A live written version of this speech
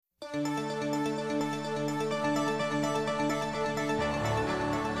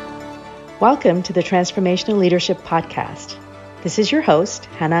Welcome to the Transformational Leadership Podcast. This is your host,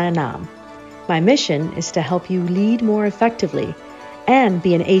 Hannah Anam. My mission is to help you lead more effectively and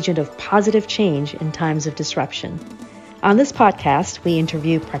be an agent of positive change in times of disruption. On this podcast, we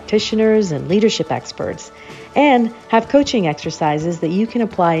interview practitioners and leadership experts and have coaching exercises that you can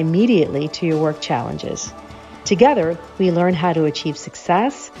apply immediately to your work challenges. Together, we learn how to achieve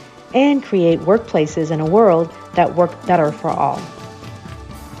success and create workplaces in a world that work better for all.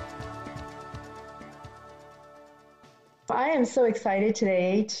 I am so excited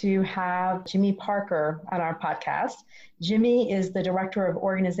today to have Jimmy Parker on our podcast. Jimmy is the Director of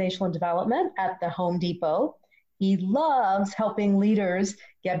Organizational Development at the Home Depot. He loves helping leaders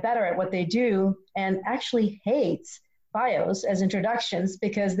get better at what they do and actually hates bios as introductions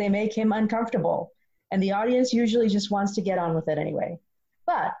because they make him uncomfortable. And the audience usually just wants to get on with it anyway.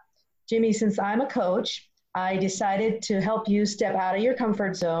 But Jimmy, since I'm a coach, I decided to help you step out of your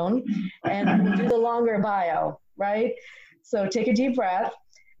comfort zone and do the longer bio, right? So take a deep breath.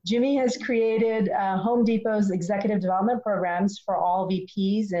 Jimmy has created Home Depot's executive development programs for all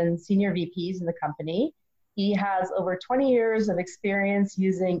VPs and senior VPs in the company. He has over 20 years of experience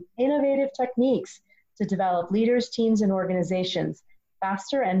using innovative techniques to develop leaders, teams, and organizations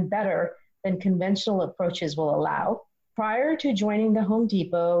faster and better than conventional approaches will allow. Prior to joining the Home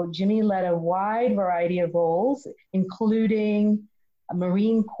Depot, Jimmy led a wide variety of roles, including a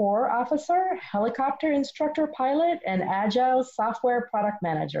Marine Corps officer, helicopter instructor pilot, and agile software product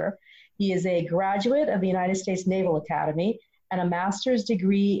manager. He is a graduate of the United States Naval Academy and a master's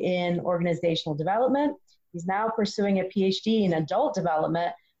degree in organizational development. He's now pursuing a PhD in adult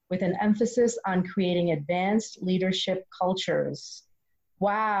development with an emphasis on creating advanced leadership cultures.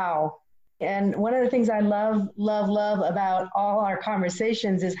 Wow. And one of the things I love about all our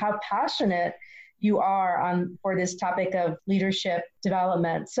conversations is how passionate you are for this topic of leadership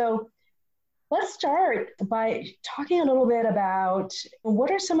development. So let's start by talking a little bit about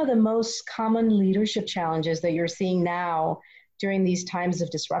what are some of the most common leadership challenges that you're seeing now during these times of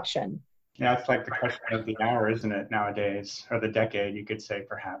disruption? Yeah, it's like the question of the hour, isn't it, nowadays, or the decade, you could say,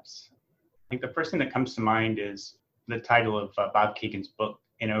 perhaps. I think the first thing that comes to mind is the title of Bob Kegan's book,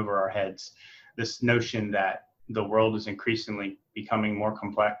 In Over Our Heads, this notion that the world is increasingly becoming more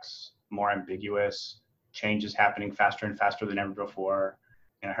complex, more ambiguous, change is happening faster and faster than ever before.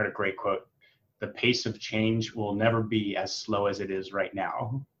 And I heard a great quote, the pace of change will never be as slow as it is right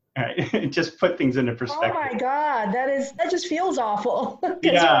now. Just put things into perspective. Oh my God, that just feels awful.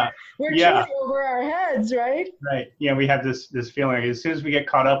 Yeah, we're chasing over our heads, right? Right. Yeah, we have this feeling as soon as we get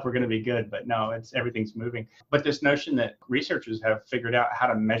caught up, we're going to be good. But no, everything's moving. But this notion that researchers have figured out how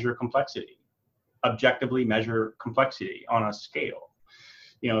to measure complexity, objectively measure complexity on a scale.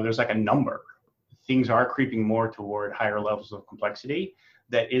 There's like a number. Things are creeping more toward higher levels of complexity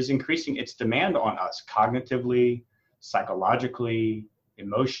that is increasing its demand on us cognitively, psychologically,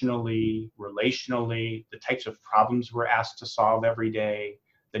 emotionally, relationally, the types of problems we're asked to solve every day.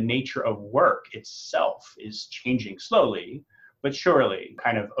 The nature of work itself is changing slowly, but surely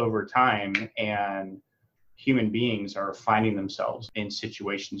kind of over time, and human beings are finding themselves in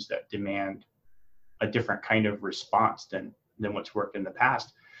situations that demand a different kind of response than what's worked in the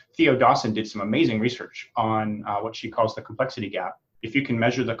past. Theo Dawson did some amazing research on what she calls the complexity gap. If you can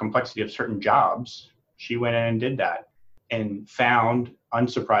measure the complexity of certain jobs, she went in and did that and found,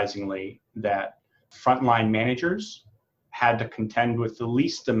 unsurprisingly, that frontline managers had to contend with the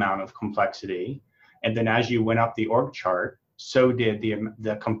least amount of complexity. And then as you went up the org chart, so did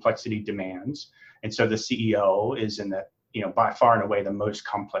the complexity demands. And so the CEO is in the, by far and away the most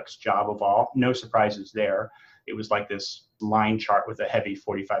complex job of all. No surprises there. It was like this line chart with a heavy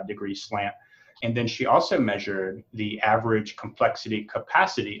 45-degree slant. And then she also measured the average complexity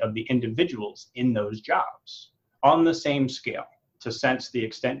capacity of the individuals in those jobs on the same scale to sense the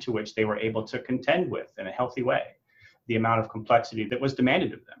extent to which they were able to contend with, in a healthy way, the amount of complexity that was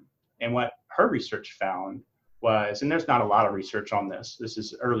demanded of them. And what her research found was, and there's not a lot of research on this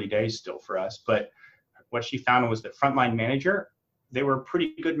is early days still for us, but what she found was that frontline manager, they were a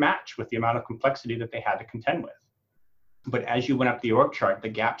pretty good match with the amount of complexity that they had to contend with. But as you went up the org chart, the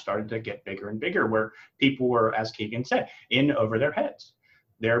gap started to get bigger and bigger, where people were, as Kegan said, in over their heads.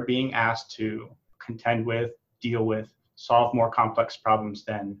 They're being asked to contend with, deal with, solve more complex problems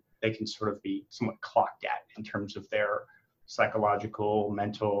than they can sort of be somewhat clocked at in terms of their psychological,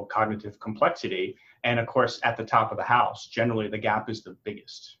 mental, cognitive complexity. And of course, at the top of the house, generally the gap is the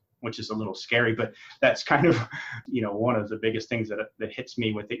biggest, which is a little scary, but that's kind of, one of the biggest things that hits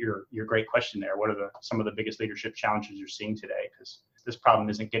me with your great question there. What are some of the biggest leadership challenges you're seeing today? Because this problem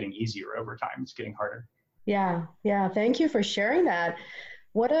isn't getting easier over time. It's getting harder. Yeah. Thank you for sharing that.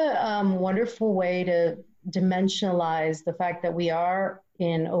 What a wonderful way to dimensionalize the fact that we are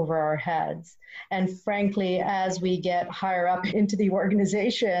in over our heads. And frankly, as we get higher up into the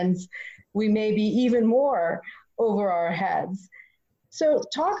organizations, we may be even more over our heads. So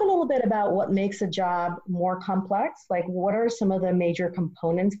talk a little bit about what makes a job more complex. Like, what are some of the major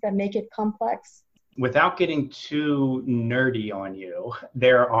components that make it complex? Without getting too nerdy on you,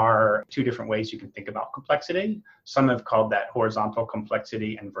 there are two different ways you can think about complexity. Some have called that horizontal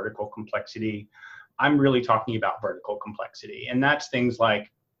complexity and vertical complexity. I'm really talking about vertical complexity, and that's things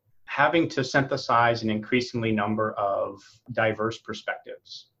like having to synthesize an increasingly number of diverse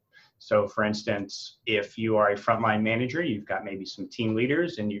perspectives. So for instance, if you are a frontline manager, you've got maybe some team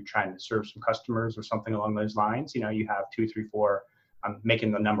leaders and you're trying to serve some customers or something along those lines. You have 2, 3, 4, I'm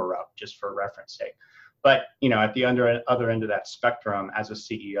making the number up just for reference sake. But, at the other end of that spectrum, as a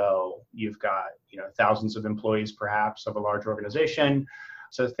CEO, you've got, thousands of employees perhaps of a large organization.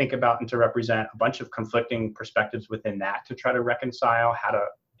 So think about and to represent a bunch of conflicting perspectives within that to try to reconcile how to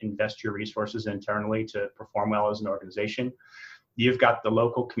invest your resources internally to perform well as an organization. You've got the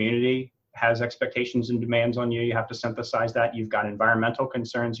local community has expectations and demands on you. You have to synthesize that. You've got environmental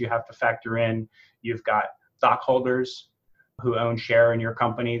concerns you have to factor in. You've got stockholders who own share in your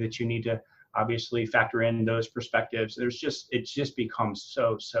company that you need to obviously factor in those perspectives. It just becomes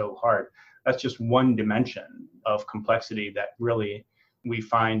so hard. That's just one dimension of complexity that really we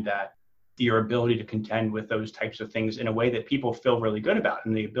find that your ability to contend with those types of things in a way that people feel really good about,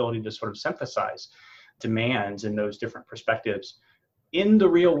 and the ability to sort of synthesize demands in those different perspectives in the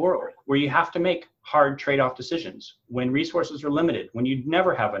real world, where you have to make hard trade-off decisions, when resources are limited, when you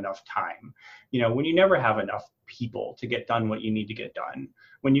never have enough time, when you never have enough people to get done what you need to get done,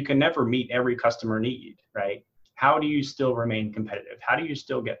 when you can never meet every customer need, right? How do you still remain competitive? How do you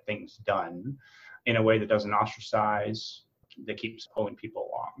still get things done in a way that doesn't ostracize, that keeps pulling people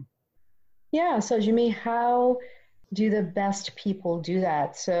along? Yeah, so Jimmy, how do the best people do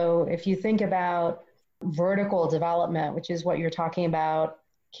that? So if you think about vertical development, which is what you're talking about,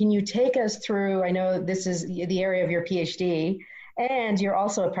 can you take us through, I know this is the area of your PhD, and you're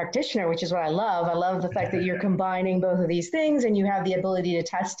also a practitioner, which is what I love. I love the fact that you're combining both of these things and you have the ability to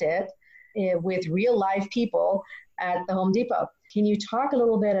test it with real life people at the Home Depot. Can you talk a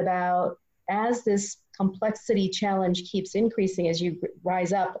little bit about, as this complexity challenge keeps increasing as you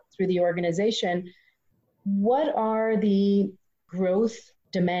rise up through the organization, what are the growth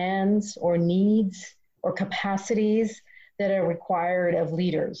demands or needs or capacities that are required of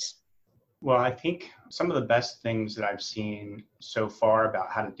leaders? Well, I think some of the best things that I've seen so far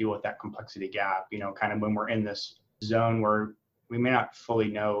about how to deal with that complexity gap, kind of when we're in this zone where we may not fully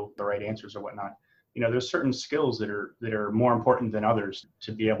know the right answers or whatnot, there's certain skills that are more important than others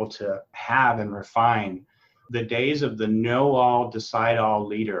to be able to have and refine. The days of the know-all, decide-all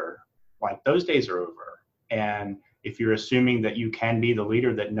leader, like those days are over. And if you're assuming that you can be the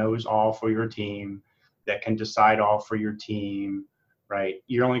leader that knows all for your team, that can decide all for your team, right?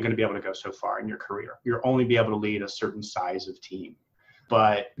 You're only going to be able to go so far in your career. You'll only be able to lead a certain size of team.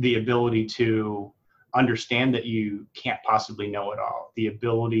 But the ability to understand that you can't possibly know it all, the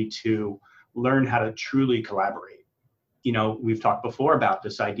ability to learn how to truly collaborate. We've talked before about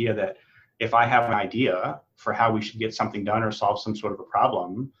this idea that if I have an idea for how we should get something done or solve some sort of a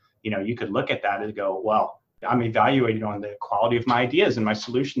problem, you could look at that and go, well, I'm evaluated on the quality of my ideas and my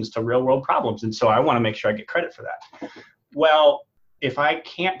solutions to real world problems. And so I want to make sure I get credit for that. Well, if I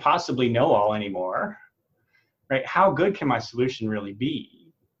can't possibly know all anymore, right, how good can my solution really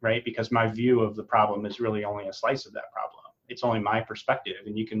be, right? Because my view of the problem is really only a slice of that problem. It's only my perspective.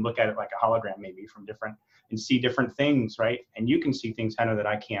 And you can look at it like a hologram maybe from different and see different things, right? And you can see things, Henna, that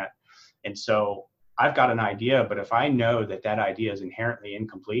I can't. And so I've got an idea, but if I know that that idea is inherently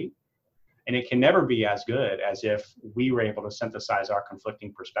incomplete, and it can never be as good as if we were able to synthesize our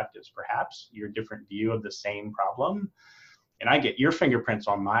conflicting perspectives, perhaps your different view of the same problem, and I get your fingerprints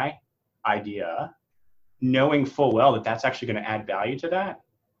on my idea, knowing full well that that's actually going to add value to that,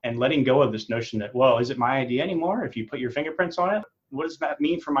 and letting go of this notion that, well, is it my idea anymore? If you put your fingerprints on it, what does that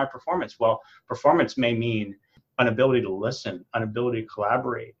mean for my performance? Well, performance may mean an ability to listen, an ability to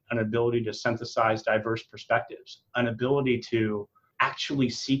collaborate, an ability to synthesize diverse perspectives, an ability to actually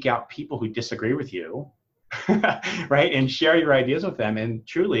seek out people who disagree with you, right? And share your ideas with them and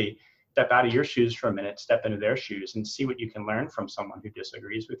truly step out of your shoes for a minute, step into their shoes and see what you can learn from someone who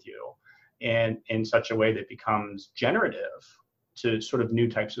disagrees with you, and in such a way that becomes generative to sort of new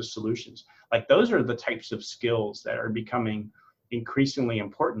types of solutions. Like those are the types of skills that are becoming increasingly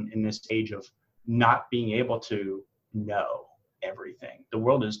important in this age of not being able to know everything. The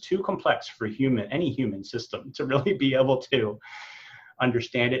world is too complex for any human system to really be able to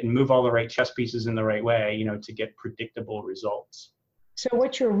understand it and move all the right chess pieces in the right way, to get predictable results. So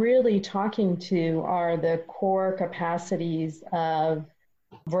what you're really talking to are the core capacities of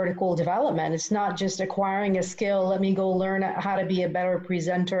vertical development. It's not just acquiring a skill. Let me go learn how to be a better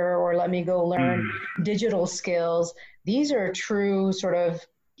presenter, or let me go learn digital skills. These are true sort of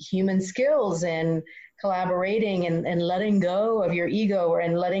human skills in collaborating and letting go of your ego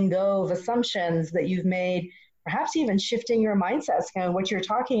and letting go of assumptions that you've made, perhaps even shifting your mindsets. What you're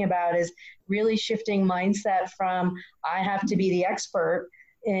talking about is really shifting mindset from I have to be the expert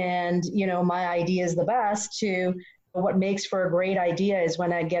and my idea is the best, to what makes for a great idea is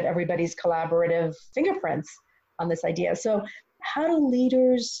when I get everybody's collaborative fingerprints on this idea. So how do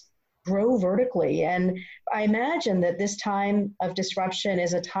leaders grow vertically? And I imagine that this time of disruption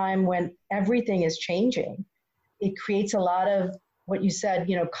is a time when everything is changing. It creates a lot of what you said,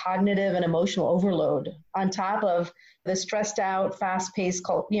 cognitive and emotional overload on top of the stressed out, fast-paced,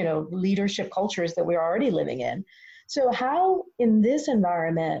 leadership cultures that we're already living in. So how in this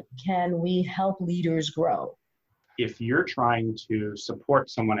environment can we help leaders grow? If you're trying to support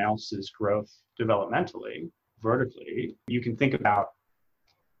someone else's growth developmentally, vertically, you can think about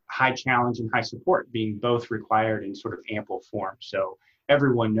high challenge and high support being both required in sort of ample form. So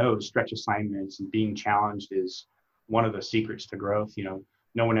everyone knows stretch assignments and being challenged is one of the secrets to growth.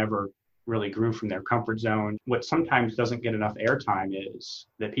 No one ever really grew from their comfort zone. What sometimes doesn't get enough airtime is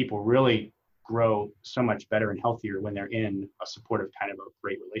that people really grow so much better and healthier when they're in a supportive kind of a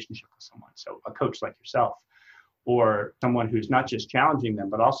great relationship with someone. So a coach like yourself, or someone who's not just challenging them,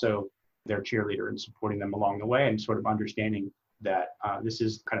 but also their cheerleader and supporting them along the way and sort of understanding that this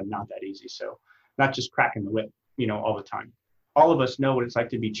is kind of not that easy. So not just cracking the whip, all the time. All of us know what it's like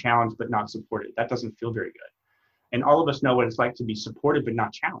to be challenged but not supported. That doesn't feel very good. And all of us know what it's like to be supported but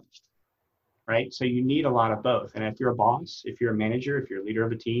not challenged, right? So you need a lot of both. And if you're a boss, if you're a manager, if you're a leader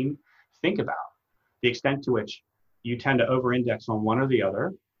of a team, think about the extent to which you tend to over-index on one or the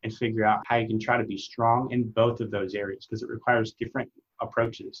other and figure out how you can try to be strong in both of those areas, because it requires different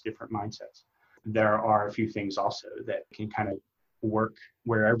approaches, different mindsets. There are a few things also that can kind of work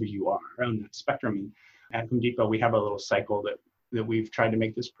wherever you are around that spectrum. And at Home Depot, we have a little cycle that we've tried to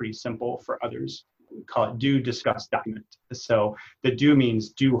make this pretty simple for others. We call it do, discuss, document. So the do means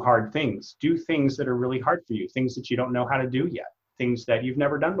do hard things. Do things that are really hard for you, things that you don't know how to do yet, things that you've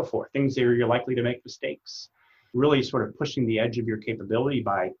never done before, things that you're likely to make mistakes. Really sort of pushing the edge of your capability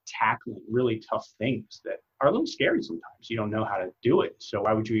by tackling really tough things that are a little scary sometimes. You don't know how to do it, so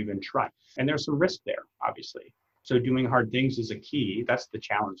why would you even try? And there's some risk there, obviously. So doing hard things is a key. That's the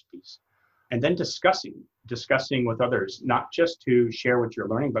challenge piece. And then discussing with others, not just to share what you're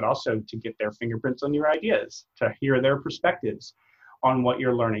learning, but also to get their fingerprints on your ideas, to hear their perspectives on what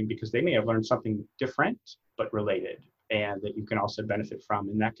you're learning, because they may have learned something different but related and that you can also benefit from.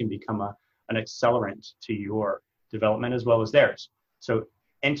 And that can become an accelerant to your development as well as theirs. So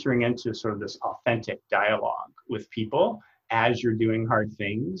entering into sort of this authentic dialogue with people as you're doing hard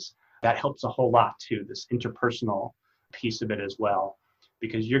things, that helps a whole lot too, this interpersonal piece of it as well,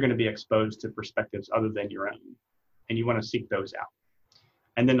 because you're going to be exposed to perspectives other than your own, and you want to seek those out.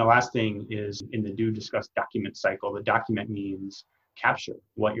 And then the last thing is in the do, discuss, document cycle. The document means capture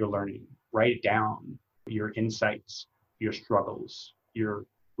what you're learning, write it down, your insights, your struggles, your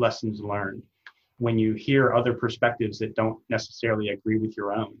lessons learned. When you hear other perspectives that don't necessarily agree with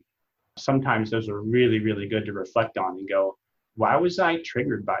your own, sometimes those are really, really good to reflect on and go, why was I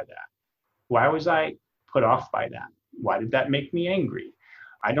triggered by that? Why was I put off by that? Why did that make me angry?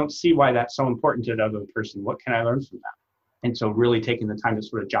 I don't see why that's so important to the other person. What can I learn from that? And so really taking the time to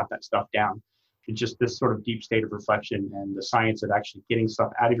sort of jot that stuff down, just this sort of deep state of reflection and the science of actually getting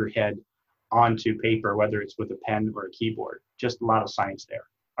stuff out of your head onto paper, whether it's with a pen or a keyboard, just a lot of science there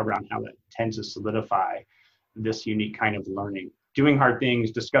around how that tends to solidify this unique kind of learning. Doing hard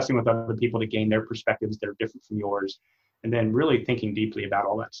things, discussing with other people to gain their perspectives that are different from yours, and then really thinking deeply about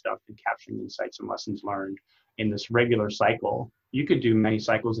all that stuff and capturing insights and lessons learned in this regular cycle. You could do many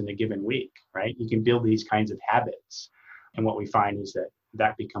cycles in a given week, right? You can build these kinds of habits. And what we find is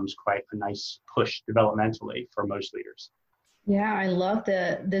that becomes quite a nice push developmentally for most leaders. Yeah, I love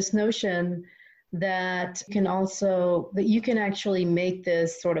this notion that you can actually make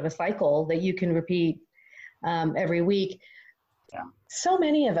this sort of a cycle that you can repeat every week. Yeah. So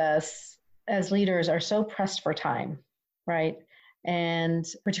many of us as leaders are so pressed for time, right? And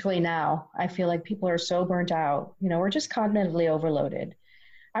particularly now, I feel like people are so burnt out. We're just cognitively overloaded.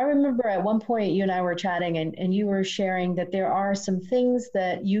 I remember at one point you and I were chatting and you were sharing that there are some things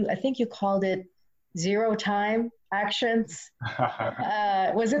that I think you called it zero time actions.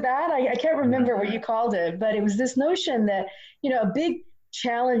 Was it that? I can't remember what you called it, but it was this notion that, a big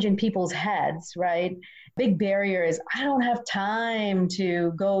challenge in people's heads, right? Big barrier is I don't have time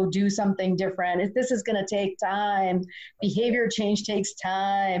to go do something different. This is going to take time. Behavior change takes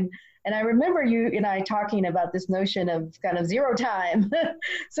time. And I remember you and I talking about this notion of kind of zero time.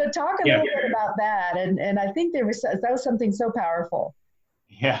 So talk a little bit about that. And I think that was something so powerful.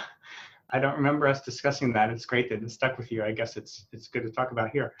 Yeah, I don't remember us discussing that. It's great that it stuck with you. I guess it's good to talk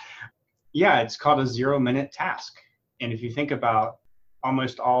about here. Yeah, it's called a 0-minute task. And if you think about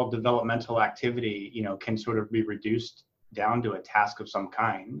almost all developmental activity, can sort of be reduced down to a task of some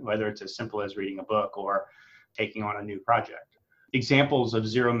kind, whether it's as simple as reading a book or taking on a new project. Examples of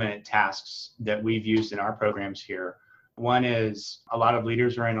 0-minute tasks that we've used in our programs here. One is a lot of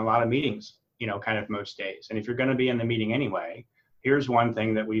leaders are in a lot of meetings, kind of most days. And if you're going to be in the meeting anyway, here's one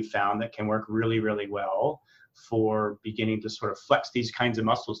thing that we've found that can work really, really well for beginning to sort of flex these kinds of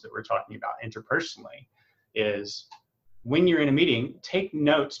muscles that we're talking about interpersonally is when you're in a meeting, take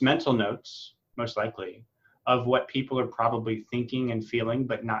notes, mental notes, most likely, of what people are probably thinking and feeling,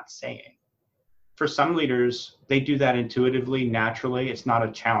 but not saying. For some leaders, they do that intuitively, naturally. It's not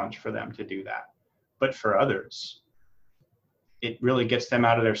a challenge for them to do that. But for others, it really gets them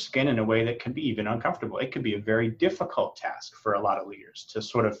out of their skin in a way that can be even uncomfortable. It could be a very difficult task for a lot of leaders to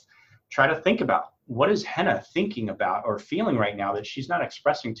sort of try to think about what is Henna thinking about or feeling right now that she's not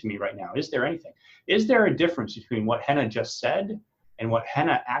expressing to me right now? Is there anything? Is there a difference between what Henna just said and what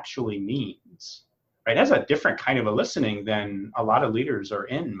Henna actually means? Right? That's a different kind of a listening than a lot of leaders are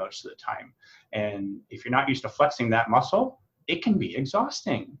in most of the time. And if you're not used to flexing that muscle, it can be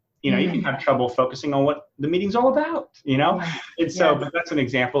exhausting. You can have trouble focusing on what the meeting's all about, And so, but that's an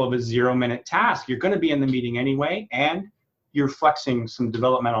example of a 0-minute task. You're going to be in the meeting anyway, and you're flexing some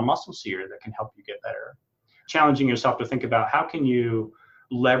developmental muscles here that can help you get better. Challenging yourself to think about how can you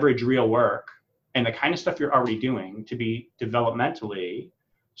leverage real work and the kind of stuff you're already doing to be developmentally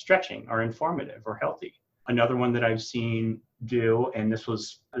stretching or informative or healthy. Another one that I've seen do, and this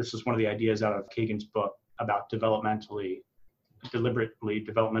was one of the ideas out of Kagan's book about deliberately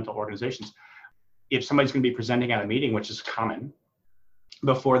developmental organizations. If somebody's going to be presenting at a meeting, which is common,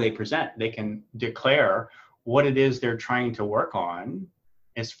 before they present, they can declare what it is they're trying to work on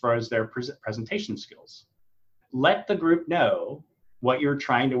as far as their presentation skills. Let the group know what you're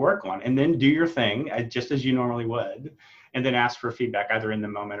trying to work on, and then do your thing just as you normally would, and then ask for feedback either in the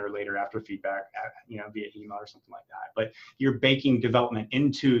moment or later after feedback, via email or something like that. But you're baking development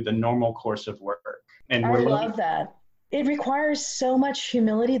into the normal course of work. And I love that. It requires so much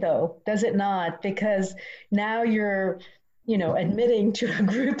humility, though, does it not? Because now you're admitting to a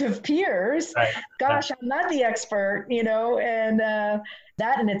group of peers, right. Gosh, I'm not the expert, and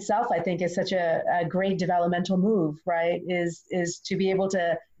that in itself, I think, is such a great developmental move, right? Is to be able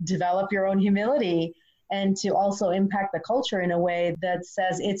to develop your own humility and to also impact the culture in a way that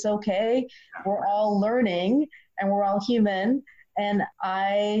says it's okay, we're all learning and we're all human, and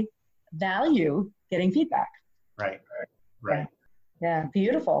I value getting feedback. Right. Yeah,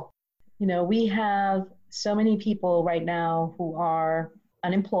 beautiful. We have so many people right now who are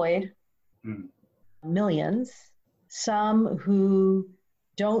unemployed, millions, some who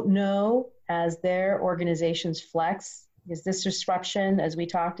don't know as their organizations flex, is this disruption, as we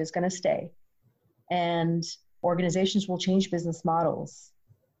talked, is going to stay. And organizations will change business models.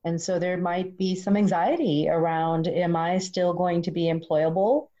 And so there might be some anxiety around, am I still going to be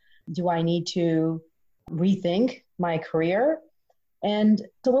employable? Do I need to rethink my career? And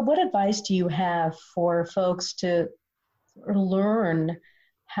so what advice do you have for folks to learn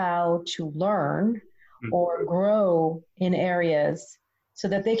how to learn or grow in areas so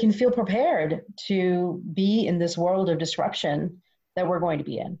that they can feel prepared to be in this world of disruption that we're going to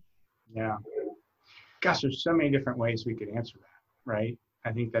be in? Yeah. Gosh, there's so many different ways we could answer that, right?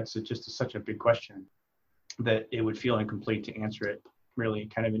 I think that's such a big question that it would feel incomplete to answer it really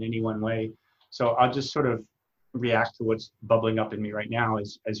kind of in any one way. So I'll just sort of react to what's bubbling up in me right now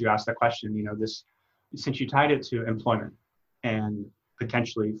as you ask the question, since you tied it to employment and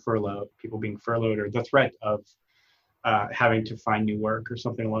potentially people being furloughed, or the threat of having to find new work or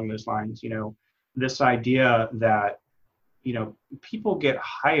something along those lines, this idea that, people get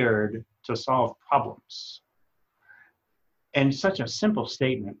hired to solve problems. And such a simple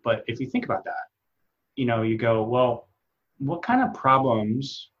statement, but if you think about that, you go, well, what kind of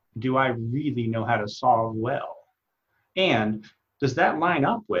problems do I really know how to solve well? And does that line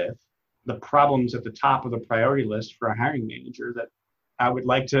up with the problems at the top of the priority list for a hiring manager that I would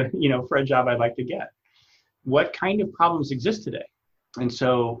like to, for a job I'd like to get? What kind of problems exist today? And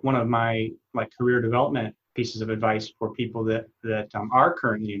so one of my career development pieces of advice for people that are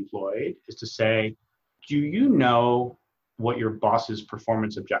currently employed is to say, do you know what your boss's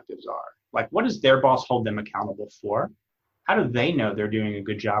performance objectives are. Like, what does their boss hold them accountable for? How do they know they're doing a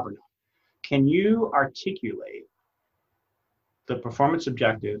good job or not? Can you articulate the performance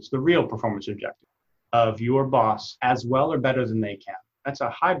objectives, the real performance objectives of your boss as well or better than they can? That's a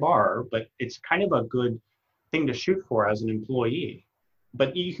high bar, but it's kind of a good thing to shoot for as an employee.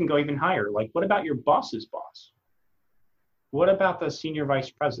 But you can go even higher. Like, what about your boss's boss? What about the senior vice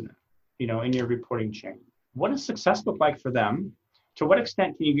president, in your reporting chain? What does success look like for them? To what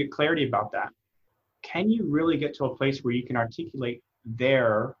extent can you get clarity about that? Can you really get to a place where you can articulate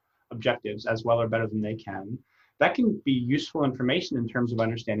their objectives as well or better than they can? That can be useful information in terms of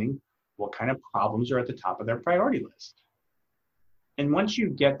understanding what kind of problems are at the top of their priority list. And once you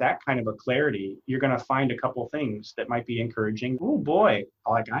get that kind of a clarity, you're going to find a couple things that might be encouraging. Oh boy,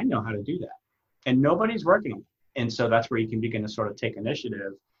 like I know how to do that. And nobody's working on it. And so that's where you can begin to sort of take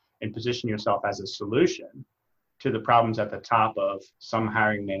initiative and position yourself as a solution to the problems at the top of some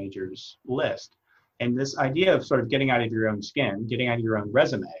hiring manager's list. And this idea of sort of getting out of your own skin, getting out of your own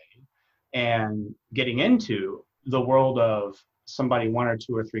resume, and getting into the world of somebody 1 or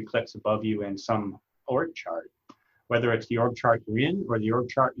 2 or 3 clicks above you in some org chart, whether it's the org chart you're in or the org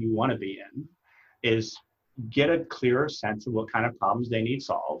chart you want to be in, is get a clearer sense of what kind of problems they need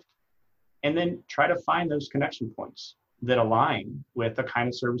solved, and then try to find those connection points that align with the kind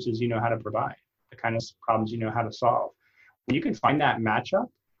of services you know how to provide, the kind of problems you know how to solve. When you can find that matchup,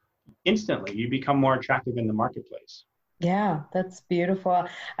 instantly you become more attractive in the marketplace. Yeah, that's beautiful.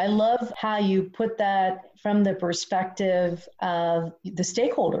 I love how you put that from the perspective of the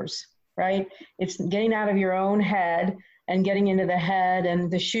stakeholders, right? It's getting out of your own head and getting into the head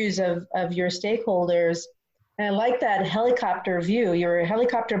and the shoes of your stakeholders. And I like that helicopter view. Your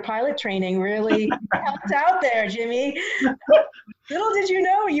helicopter pilot training really helped out there, Jimmy. Little did you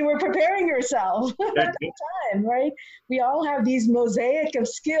know you were preparing yourself at the time, right? We all have these mosaic of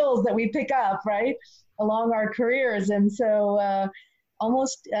skills that we pick up, right, along our careers. And so I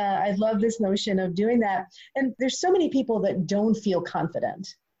love this notion of doing that. And there's so many people that don't feel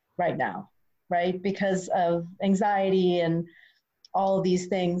confident right now, right, because of anxiety and all of these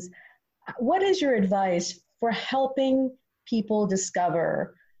things. What is your advice for helping people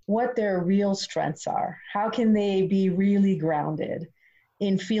discover what their real strengths are? How can they be really grounded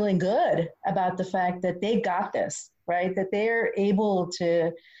in feeling good about the fact that they got this, right? That they're able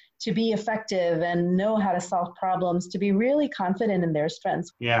to be effective and know how to solve problems, to be really confident in their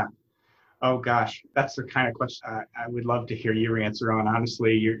strengths? Yeah. Oh gosh, that's the kind of question I would love to hear your answer on.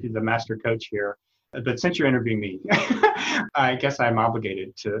 Honestly, you're the master coach here. But since you're interviewing me, I guess I'm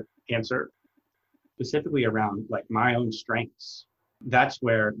obligated to answer specifically around like my own strengths. That's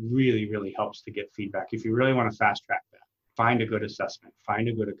where it really, really helps to get feedback. If you really want to fast track that, find a good assessment, find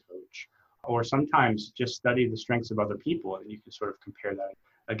a good coach, or sometimes just study the strengths of other people and you can sort of compare that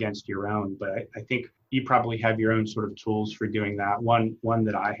against your own. But I think you probably have your own sort of tools for doing that. One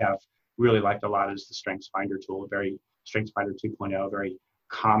that I have really liked a lot is the StrengthsFinder tool, StrengthsFinder 2.0, very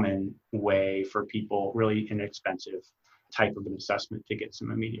common way for people, really inexpensive type of an assessment to get some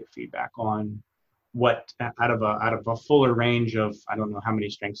immediate feedback on what out of a fuller range of, I don't know how many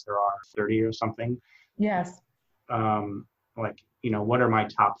strengths there are, 30 or something. Yes. What are my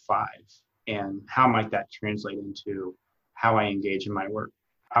top 5 and how might that translate into how I engage in my work?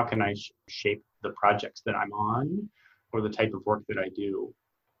 How can I shape the projects that I'm on or the type of work that I do,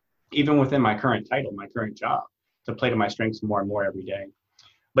 even within my current title, my current job, to play to my strengths more and more every day.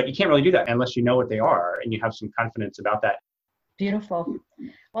 But you can't really do that unless you know what they are and you have some confidence about that. Beautiful.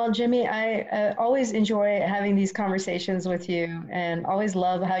 Well, Jimmy, I always enjoy having these conversations with you and always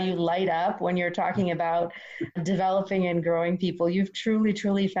love how you light up when you're talking about developing and growing people. You've truly,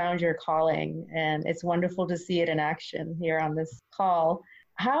 truly found your calling, and it's wonderful to see it in action here on this call.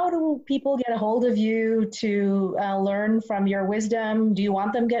 How do people get a hold of you to learn from your wisdom? Do you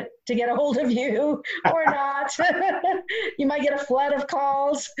want them to get a hold of you or not? You might get a flood of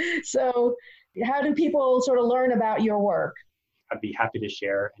calls. So how do people sort of learn about your work? I'd be happy to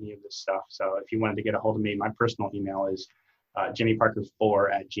share any of this stuff. So if you wanted to get a hold of me, my personal email is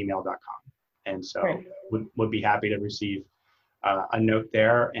jimmyparker4@gmail.com. And so would be happy to receive a note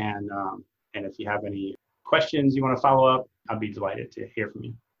there. And if you have any questions you want to follow up, I'd be delighted to hear from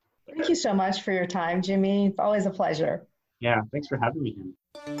you. Thank you so much for your time, Jimmy. It's always a pleasure. Yeah, thanks for having me.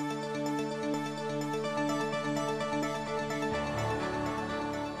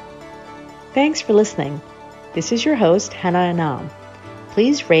 Thanks for listening. This is your host, Hannah Anam.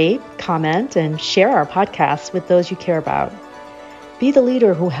 Please rate, comment, and share our podcasts with those you care about. Be the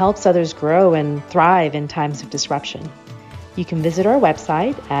leader who helps others grow and thrive in times of disruption. You can visit our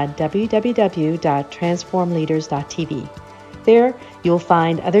website at www.transformleaders.tv. There, you'll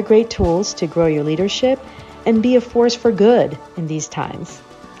find other great tools to grow your leadership and be a force for good in these times.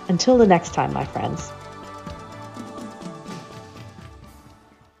 Until the next time, my friends.